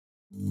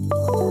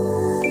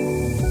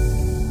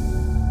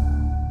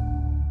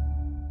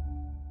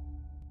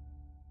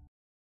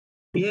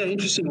Yeah,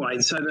 interesting,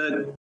 Wayne. So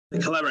the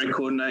collaborate,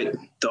 coordinate,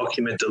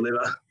 document,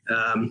 deliver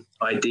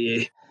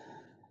idea.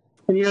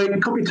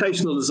 And,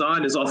 computational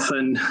design is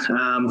often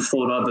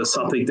thought of as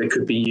something that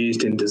could be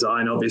used in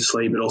design,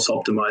 obviously, but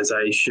also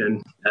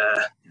optimization,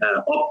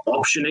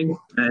 optioning,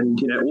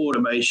 and,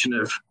 automation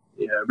of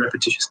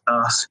repetitious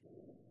tasks.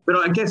 But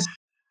I guess,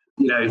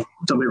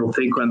 some people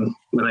think when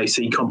they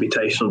see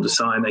computational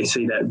design, they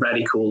see that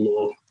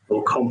radical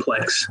or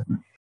complex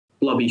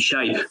blobby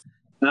shape.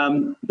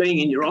 Being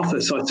in your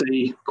office, I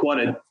see quite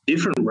a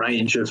different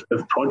range of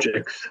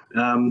projects.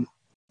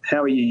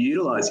 How are you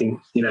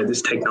utilising,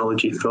 this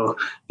technology for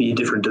your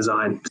different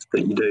designs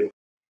that you do?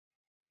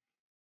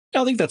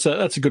 I think that's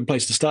a good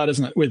place to start,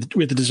 isn't it?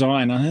 With the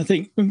design, I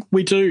think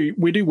we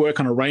do work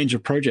on a range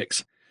of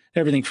projects,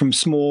 everything from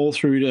small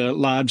through to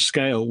large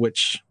scale,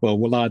 which we're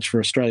large for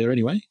Australia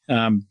anyway,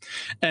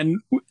 and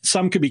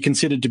some could be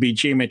considered to be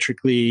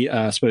geometrically,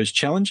 I suppose,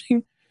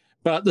 challenging.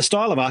 But the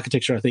style of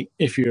architecture, I think,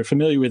 if you're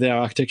familiar with our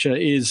architecture,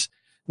 is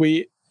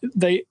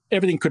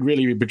everything could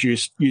really be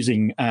produced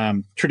using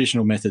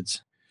traditional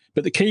methods.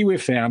 But the key we've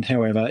found,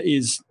 however,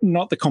 is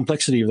not the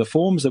complexity of the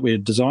forms that we're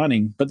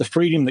designing, but the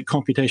freedom that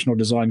computational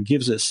design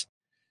gives us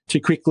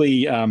to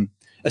quickly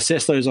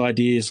assess those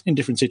ideas in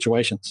different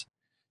situations.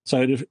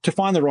 So to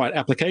find the right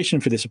application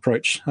for this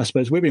approach, I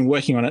suppose we've been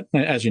working on it,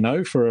 as you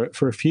know, for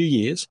a few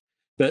years.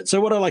 But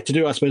so what I like to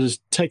do, I suppose, is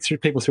take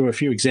people through a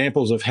few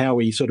examples of how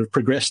we sort of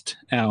progressed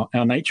our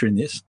nature in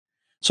this,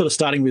 sort of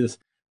starting with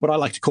what I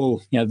like to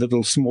call, the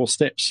little small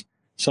steps.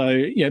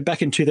 So,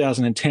 back in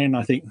 2010,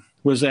 I think,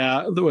 was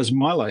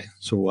my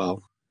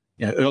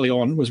early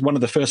on, was one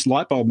of the first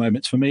light bulb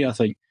moments for me, I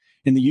think,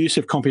 in the use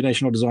of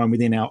computational design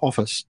within our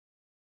office.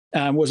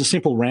 Was a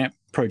simple ramp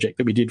project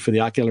that we did for the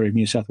Art Gallery of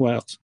New South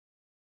Wales.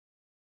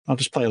 I'll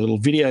just play a little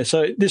video.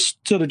 So this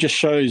sort of just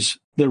shows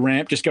the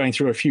ramp just going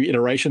through a few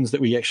iterations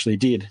that we actually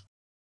did.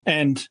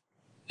 And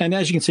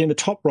as you can see in the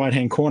top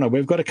right-hand corner,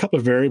 we've got a couple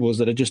of variables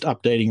that are just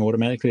updating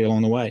automatically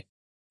along the way.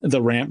 The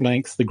ramp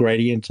length, the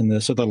gradient, and the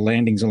sort of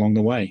landings along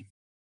the way.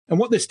 And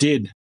what this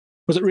did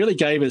was it really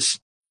gave us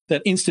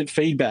that instant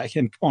feedback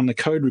on the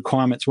code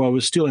requirements while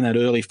we're still in that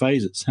early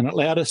phases. And it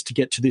allowed us to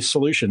get to this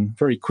solution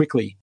very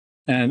quickly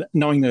and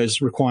knowing those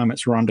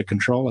requirements were under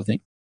control, I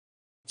think.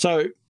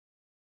 So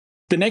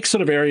the next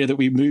sort of area that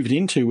we moved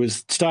into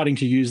was starting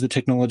to use the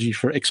technology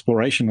for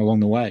exploration along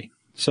the way.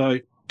 So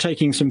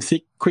taking some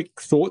thick, quick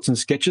thoughts and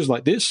sketches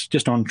like this,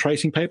 just on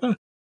tracing paper,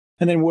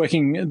 and then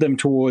working them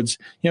towards,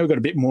 we've got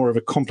a bit more of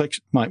a complex,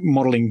 like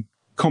modelling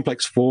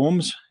complex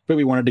forms, but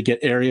we wanted to get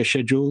area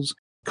schedules,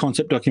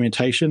 concept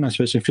documentation, I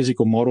suppose some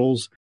physical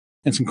models,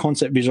 and some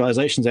concept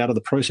visualizations out of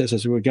the process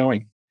as we were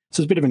going.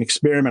 So it's a bit of an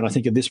experiment, I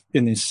think, in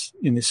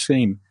this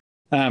scheme.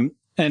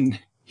 And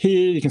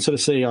here you can sort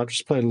of see, I'll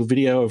just play a little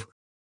video of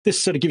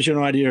this. Sort of gives you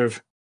an idea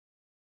of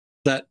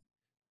that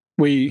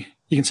you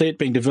can see it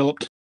being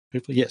developed.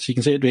 Yes, you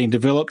can see it being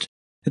developed.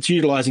 It's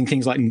utilizing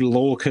things like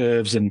law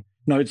curves and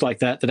nodes like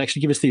that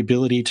actually give us the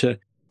ability to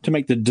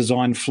make the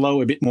design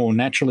flow a bit more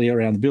naturally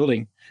around the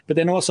building, but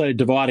then also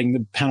dividing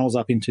the panels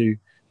up into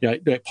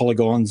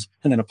polygons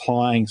and then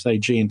applying, say,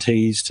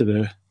 G&Ts to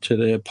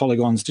the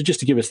polygons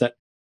to give us that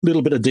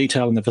little bit of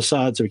detail in the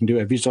facade so we can do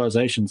our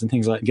visualizations and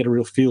things like that and get a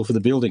real feel for the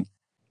building.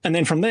 And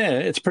then from there,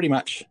 it's pretty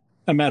much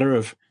a matter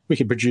of we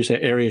can produce our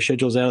area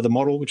schedules out of the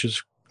model, which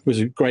was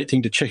a great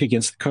thing to check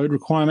against the code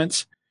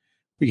requirements.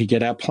 We could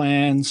get our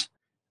plans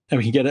and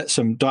we can get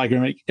some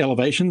diagrammatic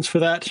elevations for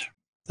that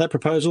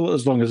proposal,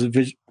 along with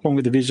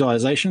the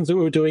visualizations that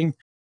we were doing.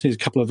 There's a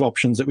couple of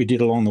options that we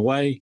did along the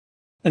way.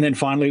 And then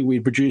finally, we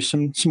produced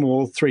some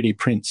small 3D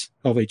prints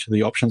of each of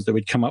the options that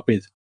we'd come up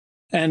with.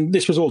 And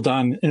this was all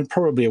done in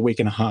probably a week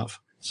and a half.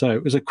 So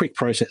it was a quick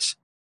process.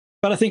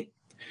 But I think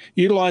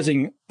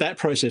utilizing that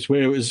process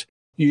where it was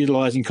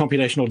utilizing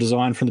computational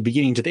design from the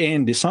beginning to the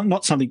end is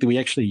not something that we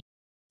actually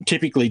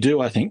typically do,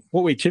 I think.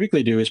 What we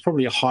typically do is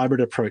probably a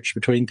hybrid approach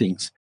between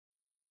things.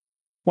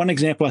 One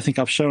example I think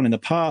I've shown in the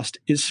past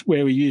is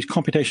where we use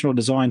computational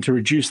design to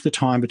reduce the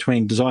time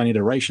between design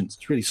iterations.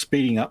 It's really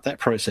speeding up that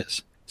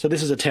process. So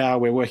this is a tower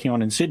we're working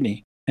on in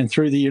Sydney. And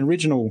through the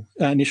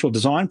initial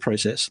design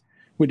process,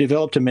 we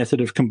developed a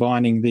method of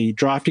combining the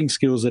drafting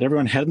skills that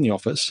everyone had in the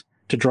office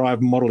to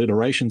drive model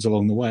iterations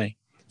along the way.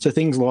 So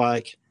things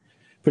like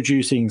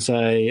producing,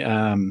 say,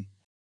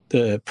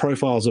 the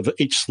profiles of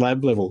each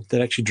slab level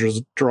that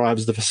actually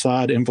drives the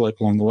facade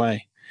envelope along the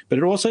way. But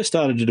it also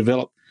started to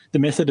develop the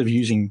method of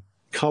using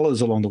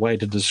colors along the way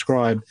to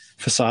describe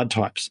facade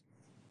types.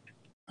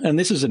 And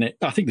this is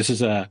I think this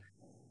is a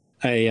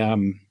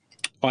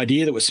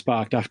idea that was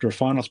sparked after a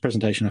finals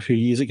presentation a few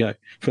years ago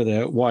for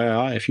the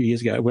YII a few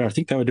years ago, where I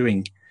think they were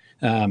doing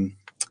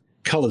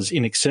colors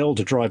in Excel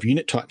to drive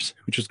unit types,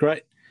 which was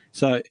great.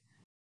 So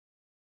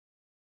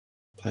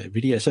play a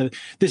video. So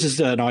this is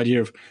an idea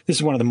of, this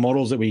is one of the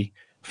models that we,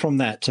 from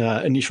that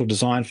initial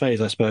design phase,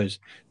 I suppose,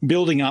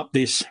 building up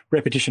this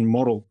repetition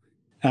model,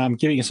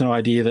 giving us an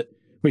idea that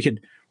we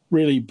could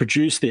really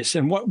produce this.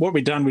 And what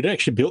we'd done, we'd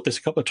actually built this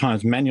a couple of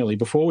times manually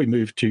before we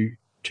moved to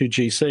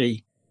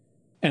GC.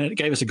 And it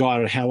gave us a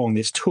guide on how long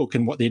this took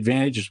and what the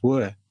advantages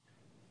were.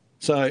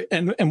 So,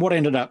 and what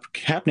ended up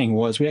happening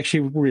was we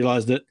actually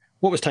realized that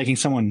what was taking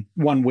someone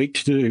 1 week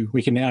to do,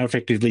 we can now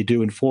effectively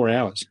do in 4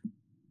 hours.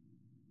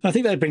 I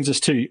think that brings us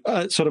to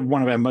sort of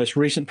one of our most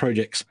recent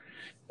projects,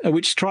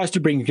 which tries to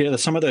bring together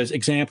some of those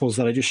examples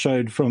that I just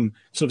showed from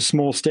sort of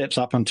small steps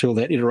up until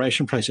that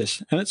iteration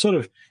process. And it's sort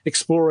of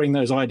exploring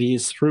those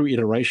ideas through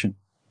iteration.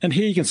 And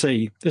here you can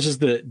see, this is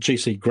the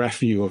GC graph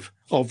view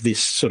of this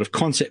sort of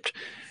concept.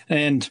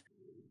 And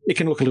it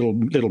can look a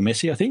little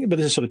messy, I think, but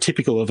this is sort of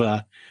typical of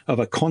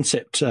a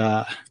concept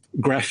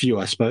graph view,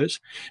 I suppose,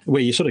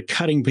 where you're sort of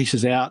cutting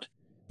pieces out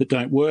that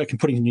don't work and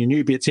putting your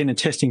new bits in and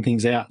testing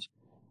things out.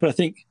 But I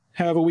think,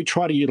 however, we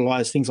try to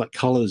utilize things like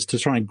colors to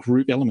try and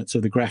group elements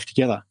of the graph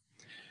together.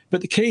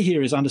 But the key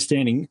here is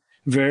understanding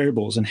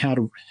variables and how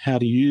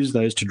to use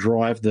those to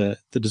drive the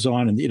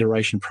design and the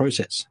iteration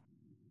process.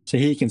 So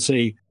here you can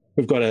see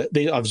we've got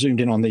I've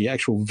zoomed in on the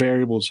actual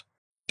variables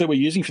that we're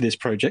using for this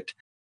project.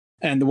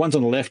 And the ones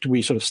on the left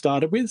we sort of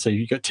started with. So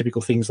you've got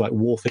typical things like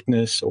wall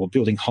thickness or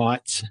building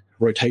heights,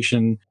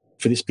 rotation.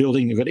 For this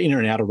building, you've got inner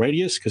and outer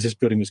radius because this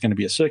building was going to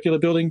be a circular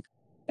building.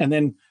 And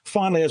then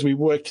finally, as we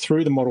worked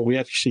through the model, we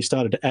actually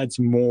started to add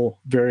some more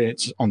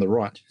variants on the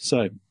right.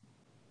 So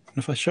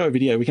if I show a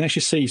video, we can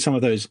actually see some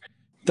of those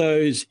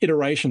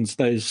iterations,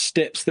 those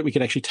steps that we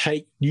could actually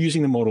take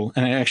using the model,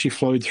 and it actually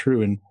flowed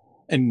through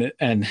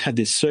and had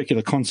this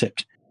circular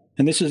concept.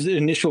 And this is the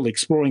initial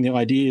exploring the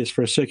ideas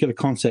for a circular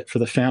concept for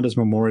the Founders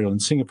Memorial in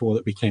Singapore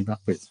that we came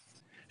up with.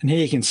 And here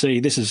you can see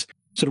this is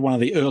sort of one of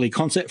the early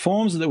concept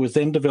forms that was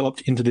then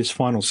developed into this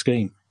final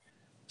scheme.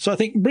 So I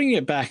think bringing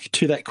it back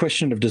to that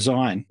question of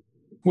design,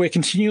 we're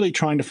continually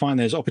trying to find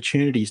those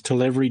opportunities to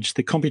leverage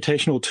the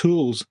computational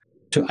tools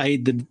to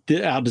aid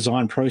our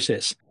design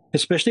process,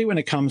 especially when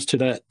it comes to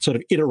that sort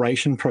of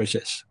iteration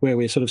process where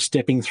we're sort of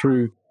stepping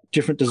through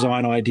different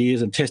design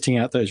ideas and testing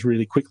out those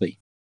really quickly.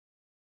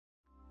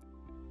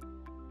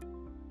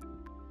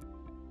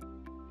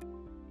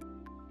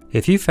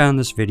 If you found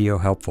this video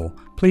helpful,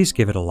 please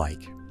give it a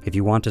like. If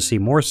you want to see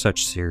more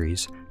such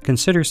series,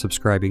 consider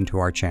subscribing to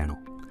our channel.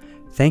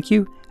 Thank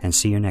you, and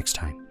see you next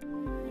time.